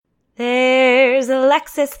there's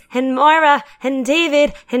Alexis and Moira and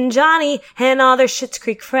David and Johnny and all their Schitt's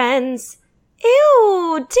Creek friends.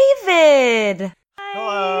 Ew, David.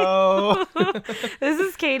 Hello. This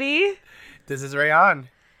is Katie. This is Rayon.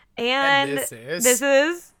 And this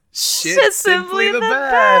is Shit Simply the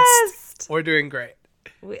best. We're doing great.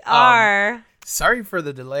 We are. Sorry for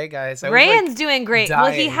the delay, guys. Rayon's doing great. dying.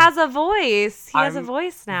 Well, he has a voice. He has a I'm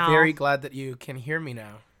voice now. Very glad that you can hear me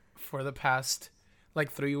now. For the past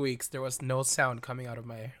 3 weeks, there was no sound coming out of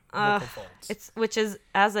my vocal folds. Which is,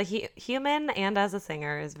 as a human and as a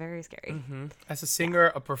singer, is very scary. Mm-hmm. As a singer,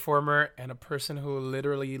 a performer, and a person who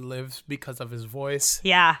literally lives because of his voice.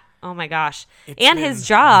 Yeah. Oh my gosh. And his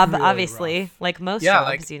job, really obviously. rough. Like most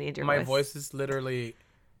jobs, you need your voice. My voice is literally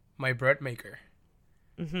my bread maker.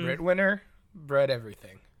 Mm-hmm. Breadwinner, bread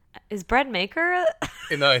everything. Is bread maker?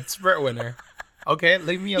 No, it's breadwinner. Okay,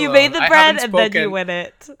 leave me alone. You made the bread and then you win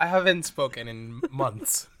it. I haven't spoken in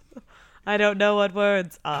months. I don't know what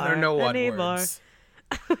words are. I don't know what anymore. words.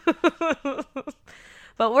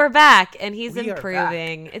 But we're back, and he's We are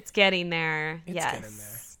improving. back. It's getting there. It's yes. getting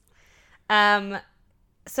there.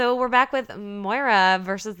 So we're back with Moira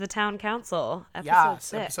versus the Town Council. Episode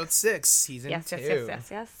 6. Episode 6, season 2.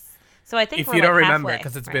 Yes. So I think If we're you don't remember, halfway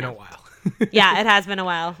because it's right been now. a while. Yeah, it has been a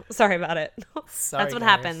while. Sorry about it. Sorry, That's what guys.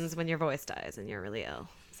 happens when your voice dies and you're really ill.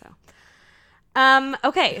 So,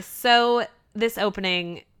 okay. So this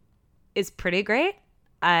opening is pretty great.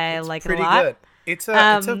 I like it a lot. Good. It's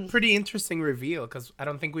a pretty interesting reveal because I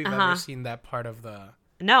don't think we've ever seen that part of the.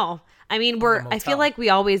 No, I mean I feel motel. like we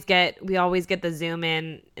always get the zoom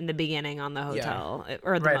in the beginning on the hotel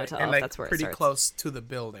or the motel. and If that's where pretty it starts. close to the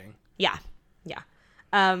building. Yeah.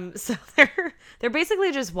 So they're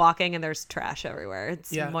basically just walking and there's trash everywhere.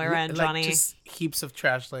 It's Moira and Johnny. Just heaps of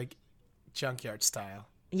trash, like junkyard style.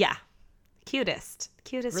 Yeah, cutest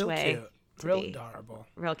Real way. cute. To Real be. adorable.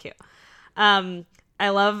 Real cute. I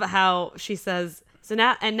love how she says. So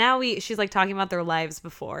now she's like talking about their lives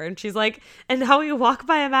before, and she's like, and how we walk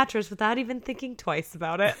by a mattress without even thinking twice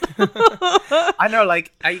about it. I know,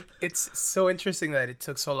 it's so interesting that it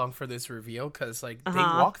took so long for this reveal because they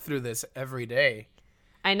walk through this every day.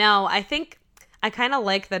 I know. I think I kind of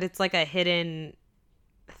like that it's like a hidden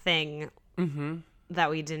thing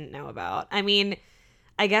that we didn't know about. I mean,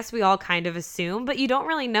 I guess we all kind of assume, but you don't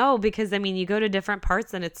really know because, I mean, you go to different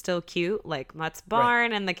parts and it's still cute, like Mutt's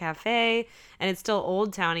Barn and the cafe, and it's still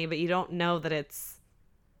Old Towny, but you don't know that it's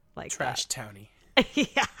like Trash Towny.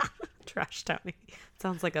 Yeah, Trash Towny.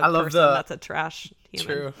 Sounds like a love person that's a trash human.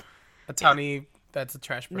 True. A Towny that's a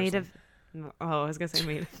trash person. Made of... Oh, I was going to say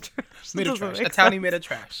made of trash. Made of Doesn't trash. make A Towny sense. made of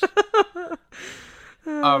trash.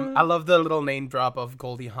 I love the little name drop of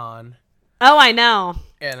Goldie Hawn. Oh, I know.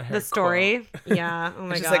 And her The story. quote. Yeah. Oh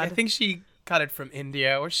my She's God. like, I think she got it from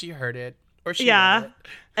India, or she heard it, or she read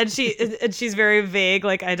it. And she's very vague.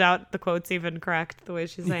 Like, I doubt the quote's even correct the way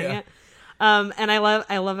she's saying Yeah. it. And I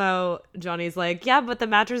love how Johnny's like, yeah, but the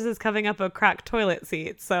mattress is covering up a cracked toilet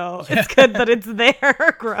seat, so it's good that it's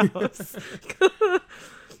there. Gross.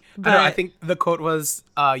 I don't know, I think the quote was,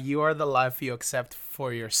 "You are the life you accept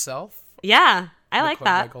for yourself." Yeah, I like quote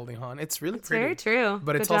that. By Goldie Hawn. It's really It's pretty. very true.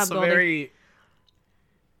 But Good it's job, also Goldie. very.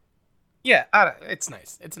 Yeah, it's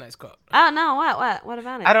nice. It's a nice quote. Oh no! What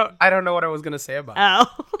about it? I don't know what I was gonna say about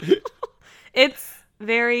it. Oh, it's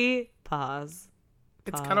very pause.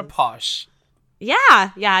 It's kind of posh. Yeah.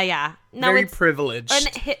 No, very it's privileged.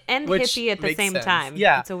 and which hippie at the makes same sense. time.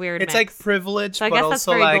 Yeah, it's a weird. It's mix. like privileged, So I but guess that's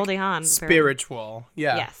also very like Goldie Hawn. spiritual.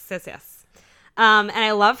 Yeah. Yes. And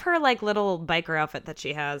I love her like little biker outfit that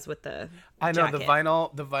she has with the. I know jacket.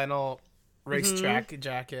 the vinyl racetrack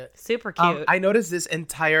jacket. Super cute. I noticed this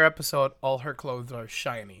entire episode, all her clothes are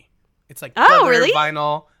shiny. It's like Oh, leather, really?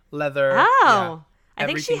 vinyl, leather. Oh, yeah. I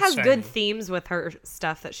think she Everything's has good shiny. themes with her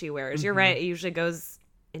stuff that she wears. You're right. It usually goes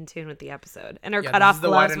in tune with the episode. And her Yeah, cutoff this is the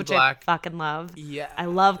white gloves, and which black. I fucking love. Yeah. I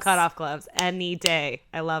love cutoff gloves any day.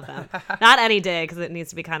 I love them. Not any day because it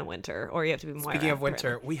needs to be kind of winter or you have to be more. Speaking of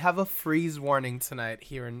winter, we have a freeze warning tonight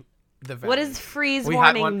here in the valley. What does freeze We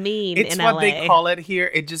had warning one. mean It's in what LA? they call it here.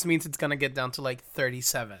 It just means it's gonna get down to like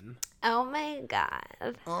 37. Oh my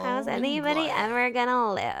God. Oh How's my anybody God. ever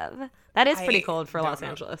gonna live? That is pretty cold for don't Los know.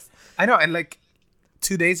 Angeles. I know, and like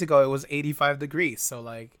 2 days ago it was 85 degrees. So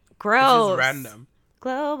like, Gross. this is random.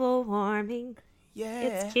 Global warming. Yeah,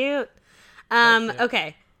 It's cute. cute.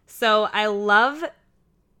 Okay. So I love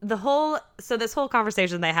this whole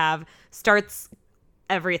conversation they have starts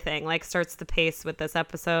everything, like starts the pace with this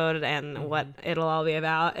episode and what it'll all be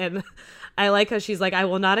about. And I like how she's like, I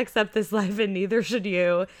will not accept this life and neither should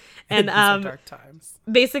you. And These are dark times.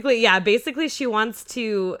 basically she wants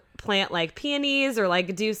to plant like peonies or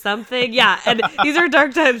like do something. Yeah, and these are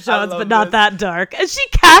dark time shots, but not that dark. And she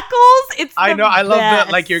cackles. It's I know, I love that.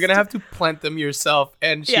 best. Like, you're gonna have to plant them yourself,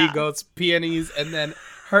 and she goes peonies, and then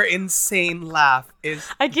her insane laugh is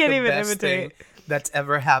I can't the even best imitate. thing that's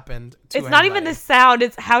ever happened to It's not even the anybody. sound,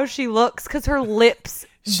 it's how she looks, because her lips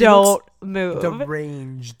She don't looks move.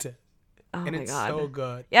 deranged, Oh and my it's God. so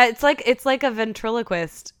good. Yeah, it's like a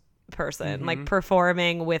ventriloquist person, like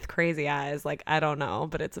performing with crazy eyes. Like, I don't know,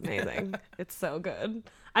 but it's amazing. It's so good.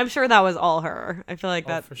 I'm sure that was all her. I feel like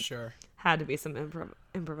that For sure. had to be some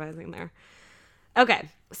improvising there. Okay,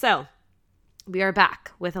 so we are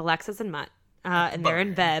back with Alexis and Mutt, and they're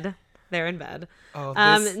in bed. They're in bed. Oh,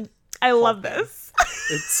 this I love bed. this.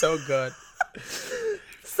 It's so good.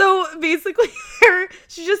 So basically,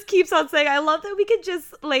 she just keeps on saying, "I love that we could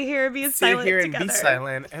just lay here and be Sit silent here together." and be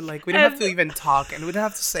silent, and like we don't have to And- even talk, and we don't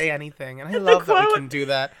have to say anything. And I the love that we quote- can do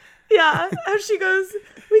that. Yeah, and she goes,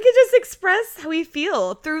 "We could just express how we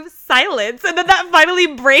feel through silence," and then that finally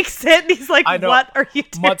breaks it. And he's like, I know. "What are you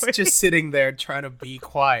doing?" Mutt's just sitting there trying to be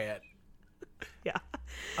quiet. Yeah,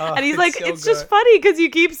 Oh, and he's like, so "It's just good. funny because you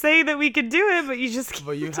keep saying that we could do it, but you just keep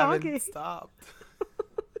But you talking." haven't stopped.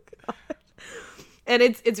 And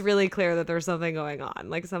it's really clear that there's something going on,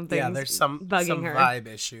 like something. Yeah, there's some bugging her. vibe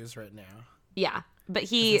issues right now. Yeah, but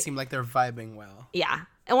Doesn't seem like they're vibing well. yeah.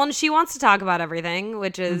 And when she wants to talk about everything,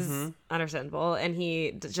 which is Mm-hmm. understandable, and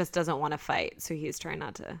he just doesn't want to fight, so he's trying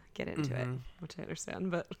not to get into it, Mm-hmm. which I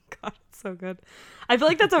understand. But God, it's so good. I feel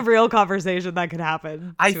like that's a real conversation that could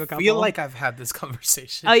happen I to a couple. feel like I've had this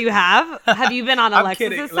conversation. Oh, you have? Have you been on I'm Alexis's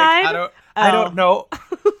kidding. side? Like, I don't Oh.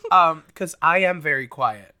 know. Because I am very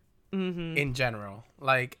quiet in general.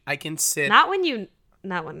 Like, I can sit. Not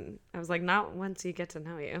when I was like, not once you get to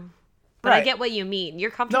know you. But I Right. get what you mean.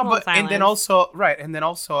 You're No, comfortable in but silence. and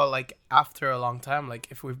then also like after a long time, like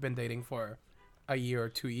if we've been dating for a year or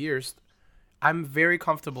 2 years, I'm very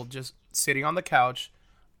comfortable just sitting on the couch.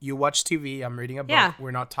 You watch TV, I'm reading a book. Yeah.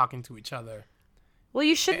 We're not talking to each other. Well,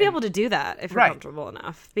 you should be able to do that if you're Right. comfortable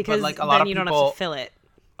enough, because like, a lot then of you don't have people- to fill it.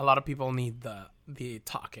 A lot of people need the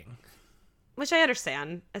talking. Which I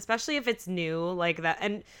understand, especially if it's new like that.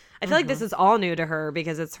 And I feel like this is all new to her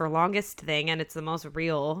because it's her longest thing and it's the most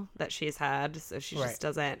real that she's had. So she Right. just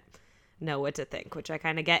doesn't know what to think, which I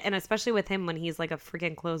kind of get. And especially with him when he's like a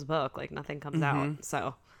freaking closed book, like nothing comes out.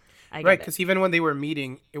 So I get Right, it. because even when they were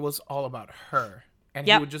meeting, it was all about her. And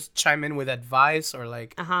Yep. he would just chime in with advice or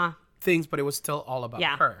like Uh-huh. things, but it was still all about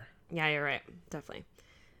Yeah. her. Yeah, you're right. Definitely.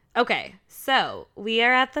 Okay, so we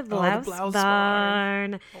are at the blouse, blouse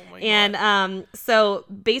barn. Oh my And so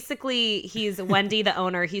basically he's Wendy, the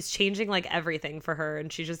owner. He's changing like everything for her,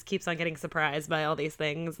 and she just keeps on getting surprised by all these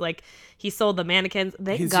things. Like he sold the mannequins.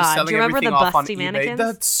 Thank He's just God. selling Do you remember the everything off on busty eBay. mannequins?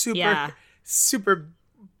 That's super, Yeah. super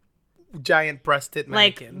giant breasted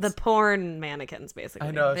Like mannequins. the porn mannequins, basically.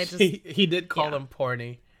 I know. They just, He did call yeah. them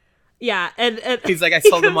porny. yeah, and He's like, I he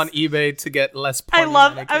sold them on goes- eBay to get less porny I was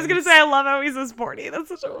gonna mannequins." say I love how he says porny. That's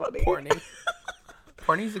such a funny. porny.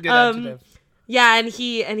 Porny's a good adjective. Yeah, and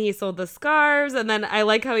he sold the scarves, and then I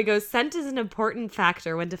like how he goes, scent is an important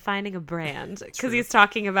factor when defining a brand, because he's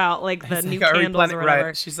talking about like the He's new like, "Are we candles planning-" or whatever.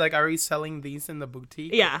 Right. She's like, are we selling these in the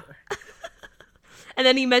boutique? Yeah. or- And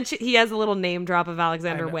then he has a little name drop of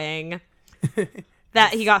Alexander know. Wang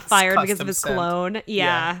that he got fired because of custom his scent. cologne. Yeah.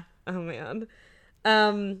 Yeah. Oh man.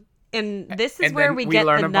 And this is And where then we we get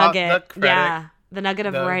learn the about the nugget. credit, Yeah, the nugget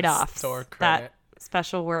of the write-offs. store That credit.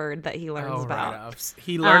 special word that he learns Oh, about. write-offs.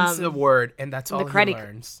 He learns the word, and that's all credit- he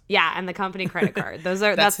learns. Yeah, and the company credit card. Those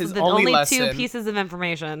are That's that's his the only only two lesson. pieces of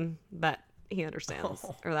information that he understands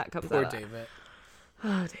or that comes Poor out. David.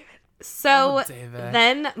 Oh, David. So Oh, David.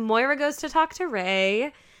 then Moira goes to talk to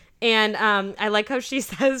Ray. And I like how she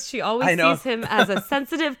says she I always know. sees him as a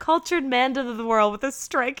sensitive, cultured man of the world with a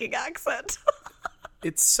striking accent.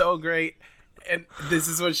 It's so great. And this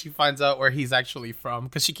is when she finds out where he's actually from,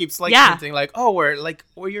 because she keeps like Yeah. hinting like, oh, where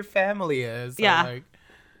your family is. Or, Yeah. like,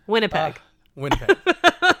 Winnipeg. Winnipeg.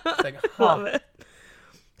 It's like, Love huh. it.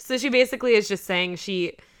 So she basically is just saying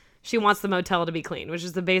she wants the motel to be clean, which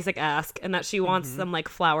is the basic ask, and that she wants some like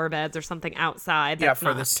flower beds or something outside. Yeah, That's for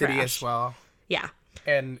not the city trash. as well. Yeah.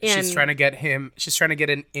 And And- she's trying to get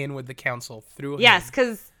an in with the council through him. Yes,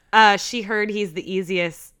 because she heard he's the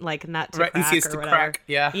easiest like nut to Right, crack easiest or to whatever. crack,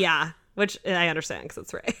 yeah. Yeah, which I understand because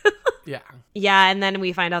it's Ray. Yeah. Yeah, and then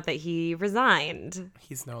we find out that he resigned,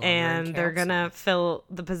 He's no longer and in they're council. gonna fill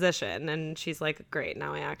the position. And she's like, "Great,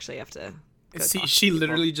 now I actually have to go See, talk to she people.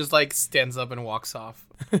 literally just like stands up and walks off.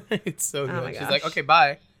 It's so my good. She's like, gosh. okay,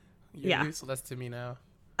 bye. You're Yeah. useless to me now.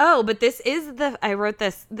 Oh, but I wrote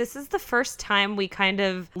this. This is the first time we kind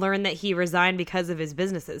of learn that he resigned because of his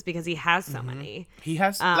businesses, because he has so many. He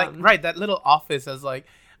has right, that little office has like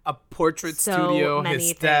a portrait So studio, many his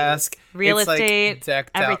things. desk, Real it's, like, estate,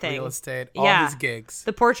 decked out everything. real estate, all Yeah. his gigs.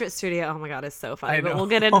 The portrait studio, oh my God, is so funny. I But know. we'll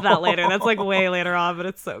get into that later. That's like way later on, but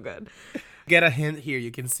it's so good. Get a hint here. You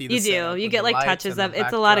can see the You do. setup You with get the like lights touches and of the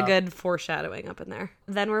it's a lot of backdrop. good foreshadowing up in there.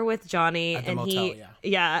 Then we're with Johnny At the and motel,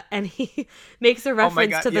 yeah, and he makes a my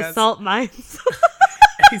reference God, to the yes. salt mines.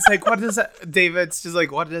 He's like, what does that? David's just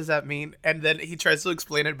like, what does that mean? And then he tries to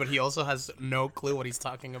explain it, but he also has no clue what he's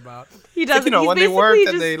talking about. He It's like, doesn't. you know, He's when they basically worked and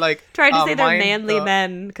just they like trying to say they're mined manly the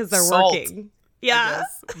men because they're salt, working. I Yeah,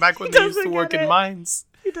 guess. Back when He they used to doesn't work get in it. mines,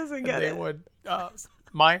 he doesn't and get they it. would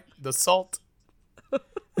mine the salt.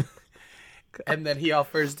 And then he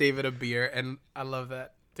offers David a beer, and I love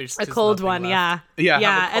that. There's A just cold nothing one, left. yeah. Yeah,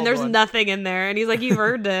 have a And cold there's one. nothing in there. And he's like, you've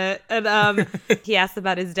earned it. And he asked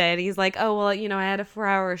about his day, and he's like, oh, well, you know, I had a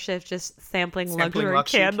 4-hour shift just sampling luxury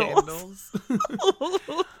candles.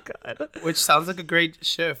 Oh, God. Which sounds like a great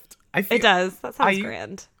shift. I feel It does. That sounds I-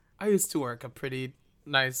 grand. I used to work a pretty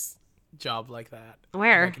nice job like that.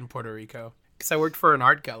 Where? Like in Puerto Rico. Because I worked for an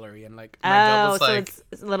art gallery, and like my job Oh, was so like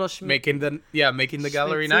it's a little making the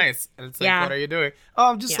gallery Schmitzy. nice. And it's like, Yeah. what are you doing?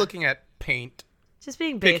 Oh, I'm just Yeah. looking at paint, just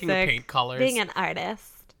being picking basic, paint colors. being an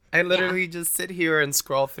artist. I literally just sit here and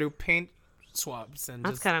scroll through paint swabs and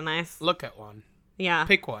That's just kind of nice. look at one, Yeah.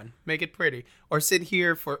 pick one, make it pretty, or sit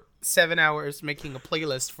here for 7 hours making a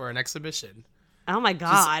playlist for an exhibition. Oh my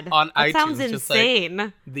God. on that sounds iTunes, just like-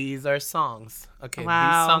 insane. These are songs. Okay,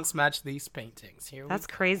 Wow. these songs match these paintings. Here That's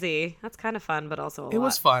crazy. That's kind of fun, but also it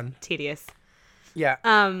was fun. tedious. Yeah.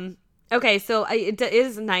 Okay, so it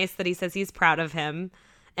is nice that he says he's proud of him.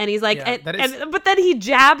 And he's like, Yeah, that is- but then he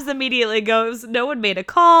jabs immediately, goes, no one made a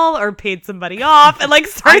call or paid somebody off, and like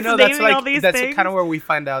starts I know that's naming all like these that's things. kind of where we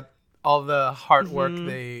find out all the hard work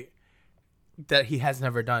that he has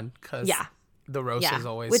never done, because Yeah. the roast Yeah. has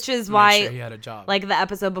always Which is made why, sure he had a job. like the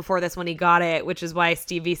episode before this when he got it, which is why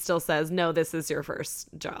Stevie still says, no, this is your first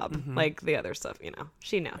job. Like the other stuff, you know,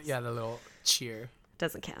 she knows. yeah, the little cheer.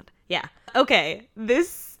 Doesn't count. Yeah. Okay,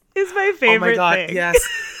 this is my Oh favorite my God! thing.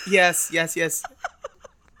 Yes.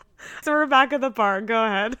 So we're back at the park. Go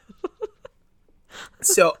ahead.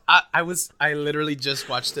 So I literally just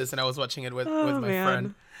watched this, and I was watching it with my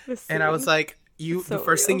friend, This and I was scene. like, so the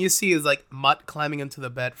first thing real. you see is like Mutt climbing into the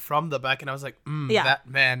bed from the back, and I was like, Yeah. that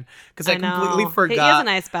man, because I know. completely He has forgot. a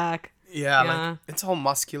nice back. Yeah, Yeah. like it's all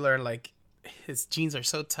muscular, and like his jeans are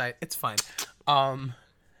so tight. It's fine.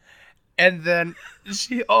 And then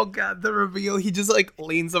oh God, the reveal. He just like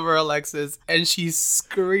leans over Alexis, and she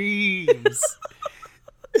screams.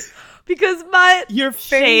 Because Mutt Your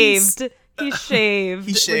face. shaved. He shaved,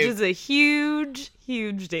 He shaved. which is a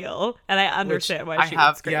huge deal. And I understand why she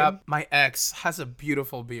would scream. Yeah, my ex has a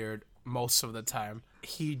beautiful beard most of the time.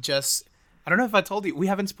 He just, I don't know if I told you, we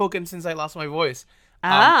haven't spoken since I lost my voice.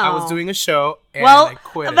 I was Oh. doing a show and Well, I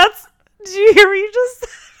quit. did you hear what you just said?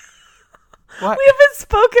 What? We haven't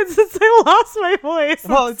spoken since I lost my voice.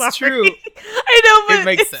 Well, I'm it's sorry. true. I know, but It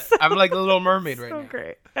makes it's sense. so, I'm like the Little Mermaid right so now.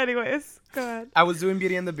 great. Anyways, go ahead. I was doing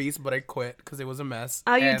Beauty and the Beast, but I quit because it was a mess.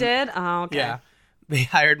 Oh, you And, did? Oh, okay. Yeah. They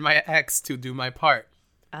hired my ex to do my part,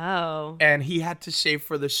 Oh. and he had to shave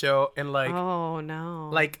for the show, and Oh, no.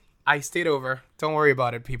 like I stayed over. Don't worry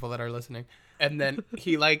about it, people that are listening. And then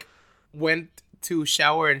he like went to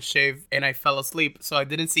shower and shave, and I fell asleep, so I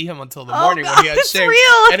didn't see him until the morning when he had God, it's shaved.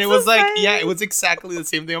 real. And it It's was the like, same. yeah, it was exactly the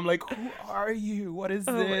same thing. I'm like, who are you? What is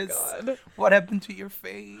Oh my this? God. What happened to your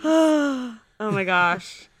face? Oh my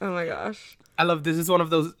gosh. Oh my gosh. I love this. Is one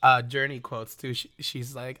of those Journey quotes too.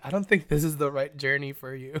 She's like, I don't think this is the right journey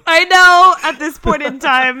for you. I know at this point in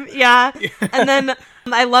time. Yeah. And then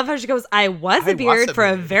I love how she goes, I was a beard for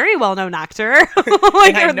a beard." very well-known actor.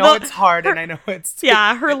 like, And I know the- it's hard, and I know it's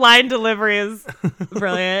yeah, her line delivery is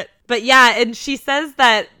brilliant. But yeah, and she says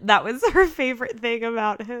that was her favorite thing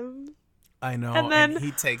about him. I know, And then- and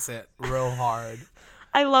he takes it real hard.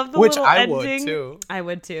 I love the Which little I would, ending. too. I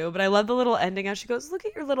would too, but I love the little ending how she goes, look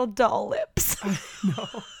at your little doll lips.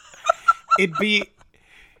 It'd be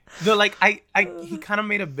the like he kind of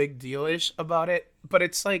made a big deal-ish about it, but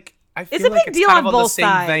it's like I feel It's a like big it's deal kind on of on the both same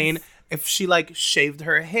sides. vein if she like shaved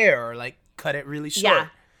her hair or like cut it really short. Yeah.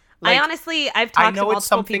 Like, I've talked to know it's multiple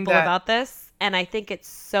something people that- about this, and I think it's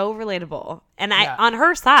so relatable. And Yeah. on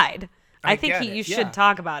her side, I think get it, you yeah. should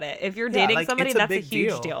talk about it. If you're dating like, somebody, it's a that's a big huge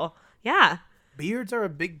deal. deal. Yeah. beards are a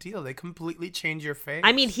big deal. They completely change your face.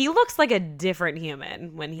 I mean, he looks like a different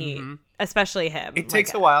human when he, especially him. It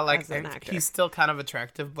takes a while. Like, as an actor. he's still kind of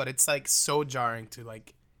attractive, but it's like so jarring to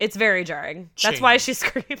like. It's very jarring. That's why she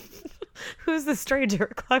screamed. Who's the stranger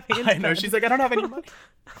climbing into I know. bed? She's like, I don't have any money.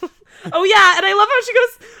 Oh yeah, and I love how she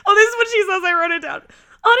goes, oh, this is what she says. I wrote it down.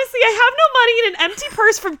 Honestly, I have no money in an empty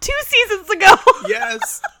purse from 2 seasons ago.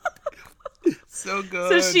 Yes. So good.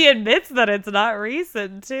 So she admits that it's not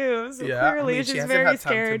recent too. So clearly she she's hasn't very had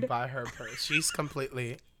time scared. to buy her purse. She's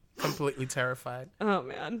completely terrified. Oh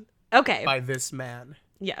man. Okay. By this man.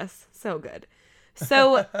 Yes. So good.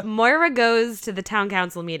 So Moira goes to the town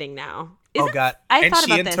council meeting now. God. I And thought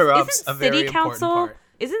she about this. interrupts Isn't a very city important council? part.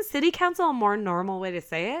 Isn't city council a more normal way to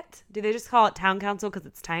say it? Do they just call it town council because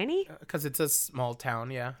it's tiny? Because it's a small town,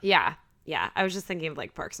 yeah. Yeah. Yeah. I was just thinking of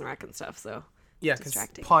like Parks and Rec and stuff. So Yeah, because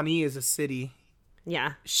distracting. Pawnee is a city.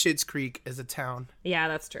 yeah. Schitt's Creek is a town. Yeah,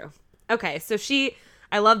 that's true. Okay. So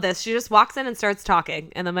I love this. She just walks in and starts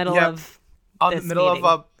talking in the middle Yep. of On this the middle meeting.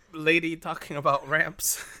 of a lady talking about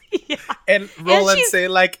ramps. Yeah. And Roland she's- say,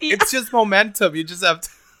 like, yeah. it's just momentum. You just have to.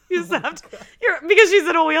 You just have to, because she's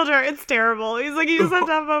in a wheelchair. It's terrible. He's like, you just have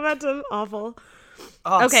to have momentum. Awful.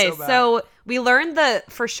 Oh, Okay, so bad. so we learned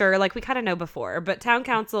for sure, like we kind of know before, but town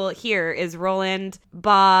council here is Roland,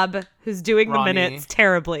 Bob, who's doing Ronnie. the minutes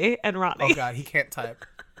terribly, and Ronnie. Oh, God, he can't type.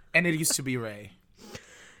 And it used to be Ray.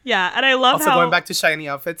 Yeah, and I love Also, how going back to shiny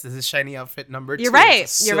outfits, this is shiny outfit number 2. You're right.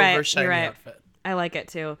 It's a You're silver right. shiny You're right. outfit. I like it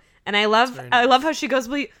too, and I love very I nice. love how she goes,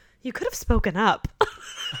 well, you could have spoken up.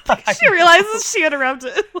 She realizes she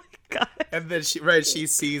interrupted. Oh my God. And then she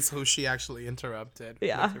sees who she actually interrupted.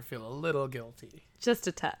 Yeah. Makes her feel a little guilty. Just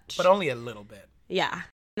a touch. But only a little bit. Yeah. And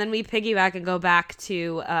then we piggyback and go back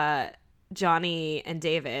to Johnny and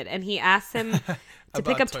David, and he asks him to About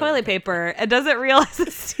pick up toilet paper and doesn't realize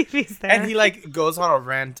that Stevie's there. And he like goes on a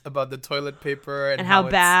rant about the toilet paper and how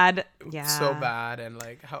it's bad. Yeah. so bad and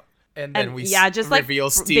like how and then we just like reveal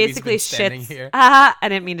Stevie's basically been standing shits. here. I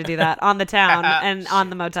didn't mean to do that on the town and on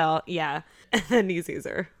the motel. Yeah. And then he sees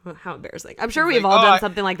her. How embarrassing. I'm sure we've Like, all "Oh, done I-"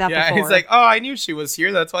 something like that Yeah, before. he's like, "Oh, I knew she was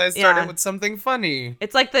here. That's why I started Yeah. with something funny."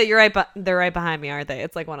 It's like they're right behind me, aren't they?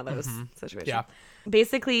 It's like one of those situations. Yeah.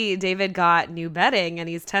 Basically, David got new bedding and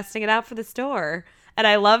he's testing it out for the store. And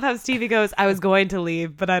I love how Stevie goes, I was going to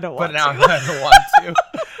leave, but I don't But want now to. I don't want to.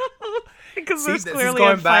 Because See, there's this is clearly a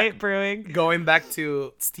going back- fight brewing. Going back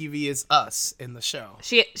to Stevie is us in the show.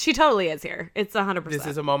 She totally is here. It's 100%. This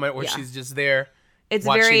is a moment where Yeah. she's just there It's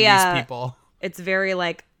watching very these people. It's very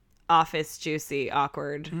like office juicy,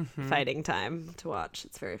 awkward Mm-hmm. fighting time to watch.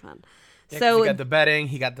 It's very fun. Yeah, 'cause So he got the bedding,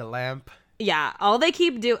 he got the lamp. yeah, all he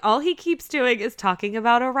keeps doing is talking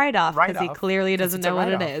about a write-off because he Write-off, clearly 'cause doesn't it's a know what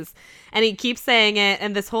it write-off. is. And he keeps saying it,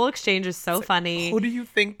 and this whole exchange is so funny. Who do you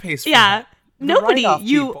think pays for Yeah. that? The Nobody, write-off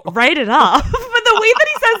you people. write it off. But the way that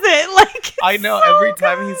he says it, like I know so every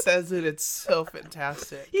time good. he says it, it's so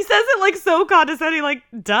fantastic. He says it like so condescending, like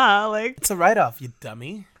duh, like It's a write-off, you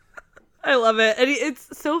dummy. I love it, and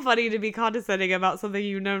it's so funny to be condescending about something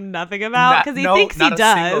you know nothing about because he thinks not he a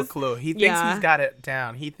does. single clue. He thinks Yeah. he's got it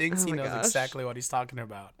down. He thinks Oh he my knows gosh. exactly what he's talking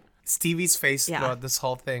about. Stevie's face Yeah. throughout this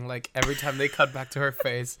whole thing, like every time they cut back to her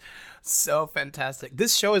face, so fantastic.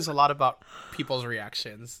 This show is a lot about people's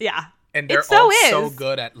reactions. Yeah, And they're it so all is. so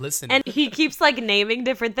good at listening. And he keeps like naming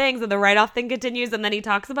different things, and the write-off thing continues, and then he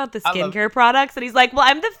talks about the I love- skincare products, and he's like, "Well,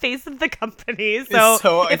 I'm the face of the company, so,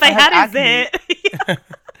 So if I had a zit, acne-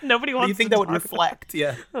 nobody What wants." do you think to that would talk about reflect?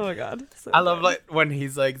 Yeah. it." Oh my god, so I love good. like when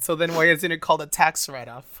he's like, so then why isn't it called a tax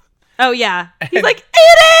write-off? Oh yeah, he's like,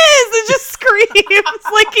 "It is!" And just screams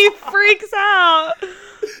like he freaks out.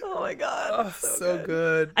 Oh my god, Oh, so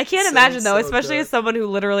good. I can't So, imagine though, so especially good. as someone who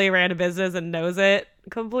literally ran a business and knows it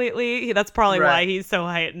completely. That's probably why Right. he's so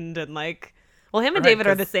heightened and like. Well, him and Right, David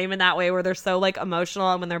are 'cause- the same in that way, where they're so like emotional,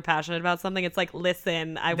 and when they're passionate about something, it's like,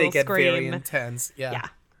 listen, I They will get very scream. intense. Yeah. Yeah,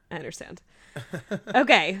 I understand.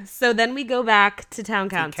 Okay, so then we go back to town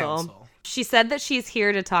council. council. She said that she's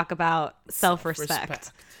here to talk about self-respect.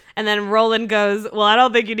 Self-respect. And then Roland goes, "Well, I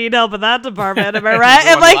don't think you need help in that department, am I right?" And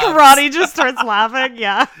Everyone like laughs. Ronnie just starts laughing.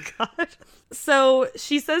 Yeah, God. So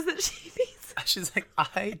she says that she needs. She's like,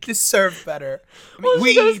 I deserve better. I mean, Well, she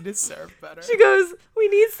we goes- deserve better. She goes, "We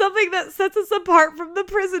need something that sets us apart from the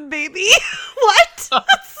prison baby." What?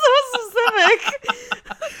 That's so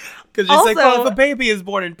specific. Because she's like, well, Also- if a baby is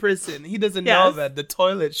born in prison, he doesn't know Yes. that the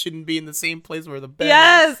toilet shouldn't be in the same place where the bed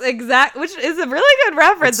Yes, exactly. Which is a really good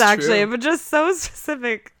reference, It's actually, true. but just so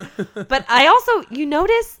specific. But I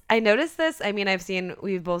noticed this. I mean,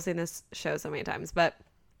 we've both seen this show so many times, but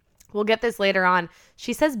we'll get this later on.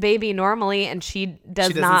 She says baby normally, and she does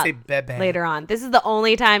doesn't not say bebe. later on. This is the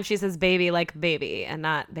only time she says baby like baby and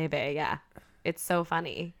not bebe. Yeah. It's so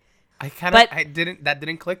funny. That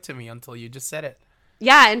didn't click to me until you just said it.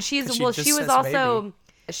 Yeah, and she was baby.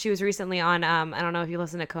 She was recently on I don't know if you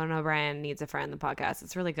listen to Conan O'Brien Needs a Friend, the podcast.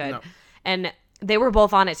 It's really good. No. And they were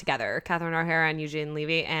both on it together, Catherine O'Hara and Eugene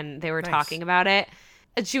Levy, and they were talking about it.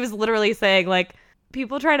 And she was literally saying, like,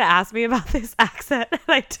 people try to ask me about this accent, and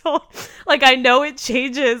I know it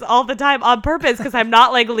changes all the time on purpose because I'm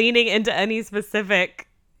not, like, leaning into any specific,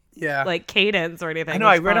 like, cadence or anything. I know,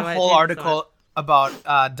 I read a whole article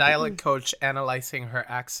about dialect coach analyzing her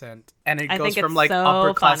accent, and it goes from, like, so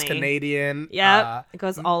upper class Canadian. Yeah, it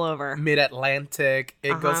goes all over. Mid-Atlantic.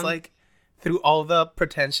 It goes, like, through all the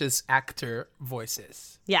pretentious actor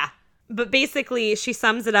voices. Yeah. But basically, she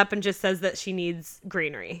sums it up and just says that she needs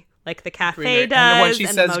greenery. Like the cafe does, and when she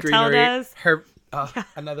says the motel greenery, does.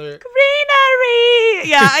 Another... Greenery!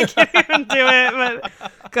 Yeah, I can't even do it,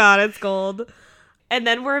 but God, it's gold. And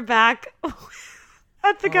then we're back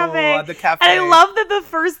at the cafe. At the cafe. And I love that the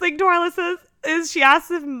first thing Darla says is she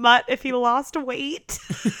asks Mutt if he lost weight.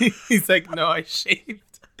 He's like, no, I shaved.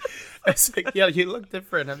 I was like, yeah, you look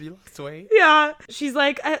different. Have you lost weight? Yeah. She's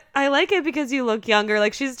like, I like it because you look younger.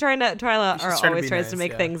 Like, she's always tries to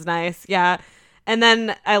make things nice. Yeah. And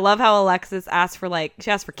then I love how Alexis asked for, like, she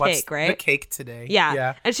asked for cake, right? The cake today.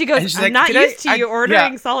 Yeah. And she goes, I'm not used to you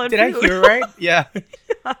ordering solid food. Did I hear right? Yeah.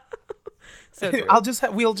 So true.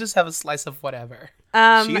 We'll just have a slice of whatever.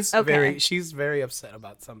 She's very upset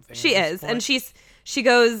about something. She is. And she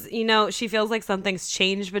goes, she feels like something's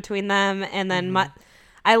changed between them. And then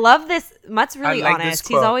I love this. Mutt's really honest.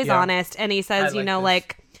 He's always honest. And he says,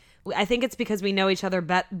 I think it's because we know each other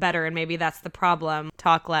better, and maybe that's the problem.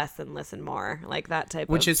 Talk less and listen more, like that type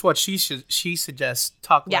Which is what she suggests.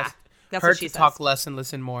 Talk less. Yeah, that's her what she to talk less and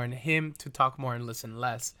listen more, and him to talk more and listen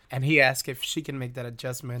less. And he asks if she can make that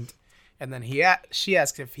adjustment, and then she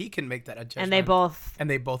asks if he can make that adjustment. And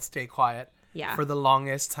they both stay quiet. Yeah. For the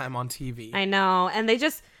longest time on TV. I know, and they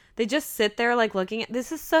just sit there like looking at.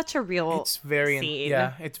 This is such a real. It's very scene.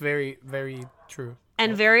 Yeah. It's very very true.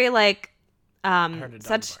 And very like. I heard a dog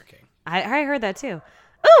barking. I heard that too.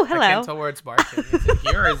 Oh, hello. I can't tell where it's barking. Is it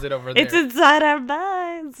here or is it over there? It's inside our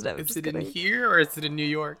minds. No, is it in here or is it in New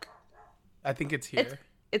York? I think it's here.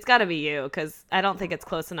 It's got to be you because I don't think it's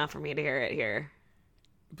close enough for me to hear it here.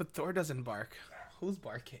 But Thor doesn't bark. Who's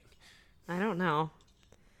barking? I don't know.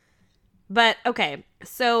 But okay,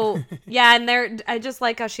 so yeah, and I just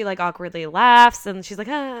like how she like awkwardly laughs and she's like,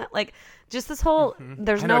 like just this whole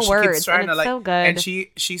there's no words and it's so good. And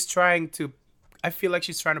she's trying to, I feel like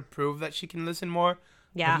she's trying to prove that she can listen more.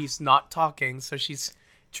 Yeah, but he's not talking, so she's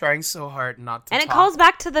trying so hard not to. And talk. It calls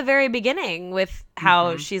back to the very beginning with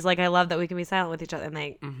how she's like, I love that we can be silent with each other,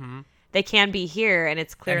 and they can be here, and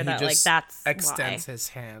it's clear that like that's extends why. His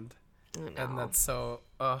hand, and that's so.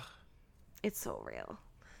 It's so real.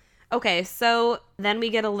 Okay, so then we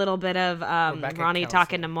get a little bit of Ronnie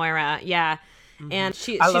talking to Moira. Yeah. And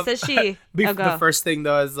she says she... The first thing,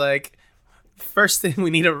 though, is like... First thing, we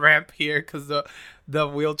need a ramp here because the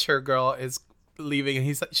wheelchair girl is leaving.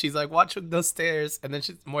 And she's like, watch those stairs. And then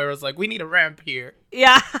Moira's like, we need a ramp here.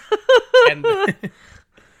 Yeah.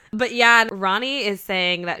 But yeah, Ronnie is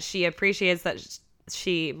saying that she appreciates that...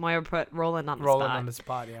 Moira put Roland on the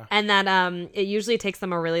spot. Yeah. And that it usually takes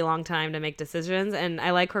them a really long time to make decisions. And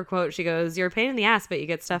I like her quote. She goes, "You're a pain in the ass, but you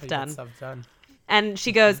get stuff done." And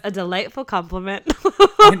she goes, "A delightful compliment."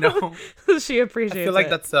 I know. She appreciates it. I feel like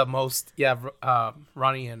that's the most,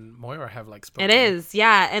 Ronnie and Moira have like spoken. It is,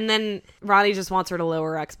 yeah. And then Ronnie just wants her to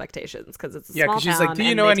lower expectations because it's a small town. Yeah, because she's like, do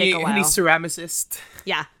you know any ceramicist?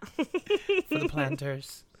 Yeah. For the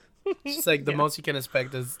planters. She's like, the most you can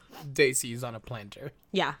expect is Daisy's on a planter.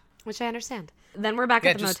 Yeah, which I understand. Then we're back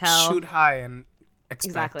at the motel. Shoot high and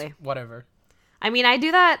expect whatever. I mean, I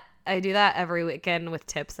do that every weekend with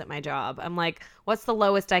tips at my job. I'm like, what's the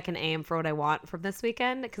lowest I can aim for what I want from this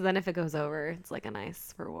weekend? Because then if it goes over, it's like a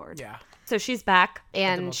nice reward. Yeah. So she's back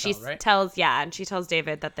and motel, she tells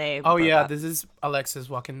David that they broke up. This is Alexis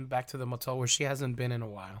walking back to the motel where she hasn't been in a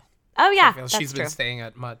while. Oh, yeah, that's she's been staying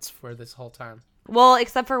at Mutt's for this whole time. Well,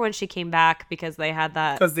 except for when she came back because they had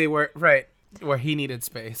that. Because they were, where he needed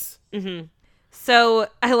space. Mm-hmm. So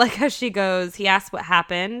I like how she goes, he asked what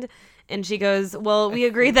happened. And she goes, well, we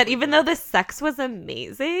agreed that even though the sex was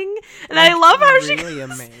amazing. And I love how she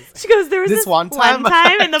goes, there was this one time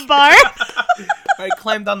in the bar. I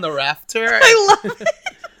climbed on the rafter. I love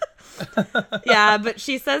it. Yeah, but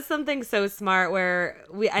she says something so smart where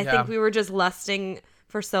I think we were just lusting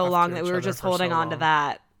for so long that we were just holding on to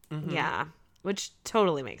that. Mm-hmm. Yeah. Which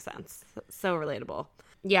totally makes sense. So relatable.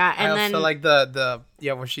 Yeah, and then... I also like the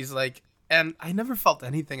where she's like, and I never felt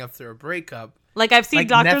anything after a breakup. Like, I've seen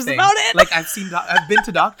doctors nothing. about it. Like, I've been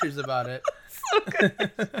to doctors about it.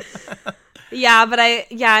 Yeah, but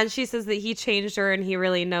and she says that he changed her and he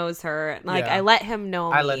really knows her. Like, Yeah. I let him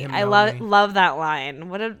know me. I let him I know me. love that line.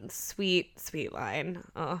 What a sweet, sweet line.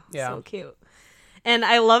 Oh, Yeah. so cute. And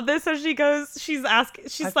I love this as she goes, she's like,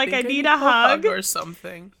 I think need a hug. or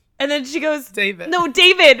something. And then she goes, David. No,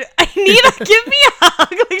 David, give me a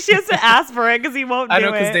hug. Like, she has to ask for it because he won't do it. I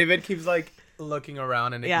know, because David keeps like looking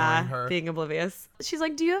around and ignoring her. Being oblivious. She's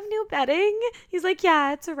like, do you have new bedding? He's like,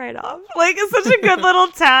 yeah, it's a write-off. Like, it's such a good little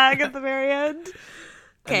tag at the very end.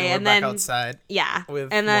 Okay, and then we're back outside. Yeah.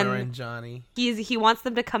 With and Moira then and Johnny. He wants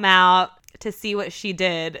them to come out to see what she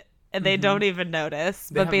did, and they don't even notice.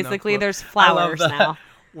 They but have no basically, clue. there's I love flowers that. now.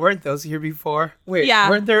 Weren't those here before? Wait, Yeah.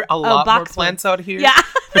 weren't there a lot more box plants out here? Yeah.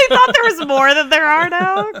 They thought there was more than there are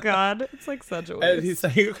now. God, it's like such a waste. And he's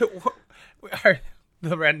like,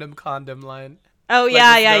 the random condom line. Oh, Like,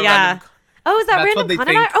 yeah, it's yeah, the yeah. random Oh, is that That's what random they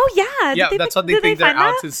condom? think. Oh, yeah. Yeah, that's what they did think they're find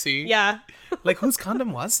out that? to see. Yeah. Like, whose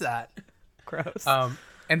condom was that? Gross.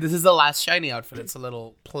 And this is the last shiny outfit. It's a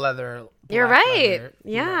little pleather. You're black right. leather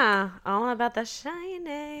Yeah. All about the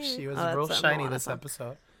shiny. look. She was Oh, real that's shiny Moana this song.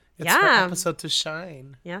 episode. It's her Yeah. episode to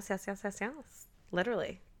shine. Yes.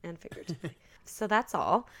 Literally and figuratively. So that's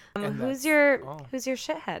all. And Who's that's your all.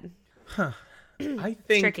 shithead? I It's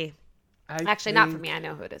think. tricky. Actually, not for me. I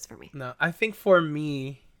know who it is for me. No, I think for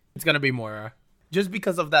me, it's gonna be Moira. Just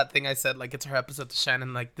because of that thing I said, like it's her episode to shine,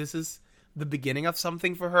 and like this is the beginning of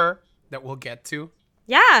something for her that we'll get to.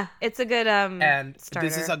 Yeah, it's a good And starter.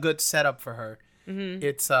 this is a good setup for her. Mm-hmm.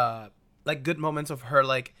 It's like good moments of her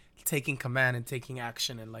like taking command and taking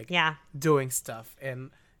action and like doing stuff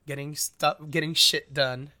and getting shit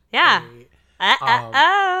done. Yeah.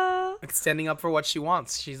 Like standing up for what she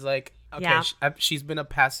wants. She's like, okay, Yeah. she's been a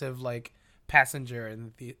passive like passenger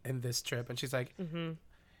in this trip, and she's like,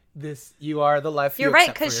 this you are the life You're you right,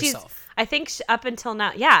 accept for because she's. yourself. I think up until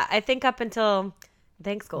now, yeah. I think up until,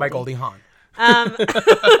 thanks, Goldie. By Goldie Hawn.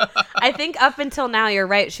 I think up until now, you're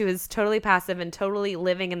right. She was totally passive and totally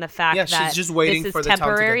living in the fact that she's just waiting this for is the town to get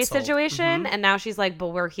temporary sold. situation, and now she's like, "But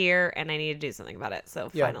we're here, and I need to do something about it." So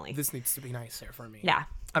Yeah, finally, this needs to be nicer for me. yeah.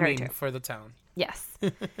 I very mean, true. for the town. Yes.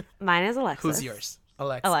 Mine is Alexis. Who's yours?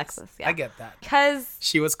 Alexis. Alexis, yeah. I get that. Because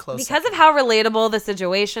She was close. because of how relatable the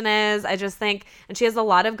situation is, I just think, and she has a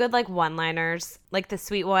lot of good like one-liners, like the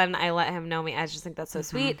sweet one, I let him know me. I just think that's so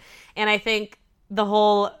sweet, and I think the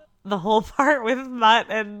whole part with Mutt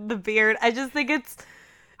and the beard, I just think it's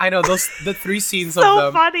I know the 3 scenes so of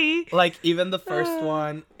them. funny. Like even the first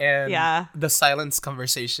one and Yeah. the silence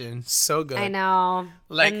conversation, so good. I know,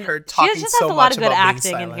 Like and her talking she just so has a lot much of good about being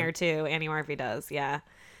acting in silent. here too. Annie Murphy does, yeah.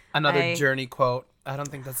 Another journey quote. I don't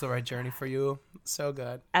think that's the right journey for you. So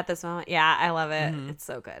good. At this moment, yeah, I love it. It's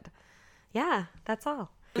so good. Yeah, that's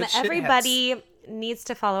all. Good And shit everybody needs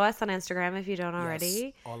to follow us on Instagram if you don't already.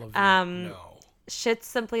 Yes, all of you know. Shit's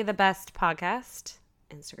Simply the Best podcast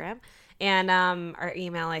Instagram, and our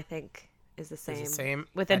email I think is the same,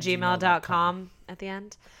 with a at gmail.com at the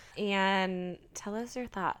end. And tell us your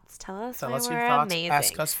thoughts. Tell us why we're amazing.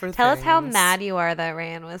 Ask us for Tell us how things. mad you are that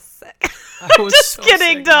Ryan was sick. I was just so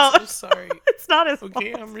kidding, sick. don't. I'm so sorry. It's not his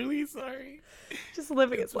Okay, fault. I'm really sorry. Just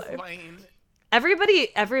living It's his life. fine. Everybody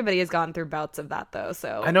has gone through bouts of that though.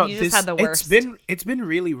 So I know you just had the worst. It's been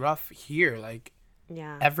really rough here. Like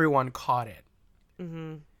yeah. everyone caught it.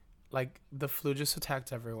 Mm-hmm. Like the flu just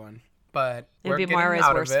attacked everyone. But It'd we're be getting Moira's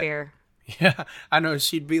out worst of it. fear. Yeah, I know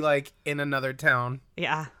she'd be like in another town.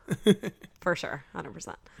 Yeah. For sure.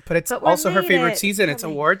 100%. But it's But we also her made favorite it. season. It's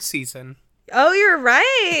Coming. award season. Oh, you're right.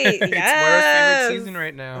 It's Moira's Yes. favorite season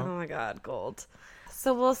right now. Oh my God, gold.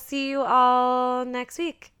 So we'll see you all next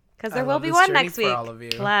week because there I will love be this one journey next for week. all of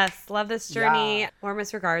you. Bless. Love this journey. Yeah.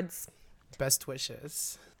 Warmest regards. Best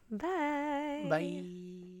wishes. Bye. Bye.